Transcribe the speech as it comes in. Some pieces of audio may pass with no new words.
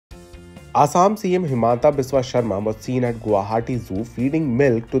Assam CM Himanta Biswa Sarma was seen at Guwahati Zoo feeding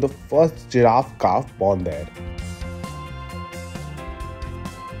milk to the first giraffe calf born there.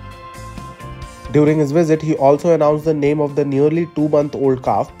 During his visit, he also announced the name of the nearly 2-month-old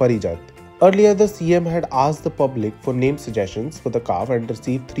calf, Parijat. Earlier, the CM had asked the public for name suggestions for the calf and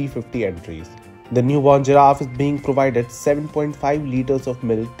received 350 entries. The newborn giraffe is being provided 7.5 liters of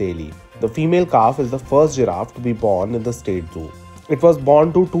milk daily. The female calf is the first giraffe to be born in the state zoo. It was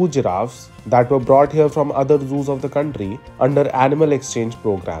born to 2 giraffes that were brought here from other zoos of the country under animal exchange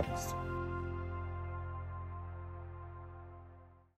programs.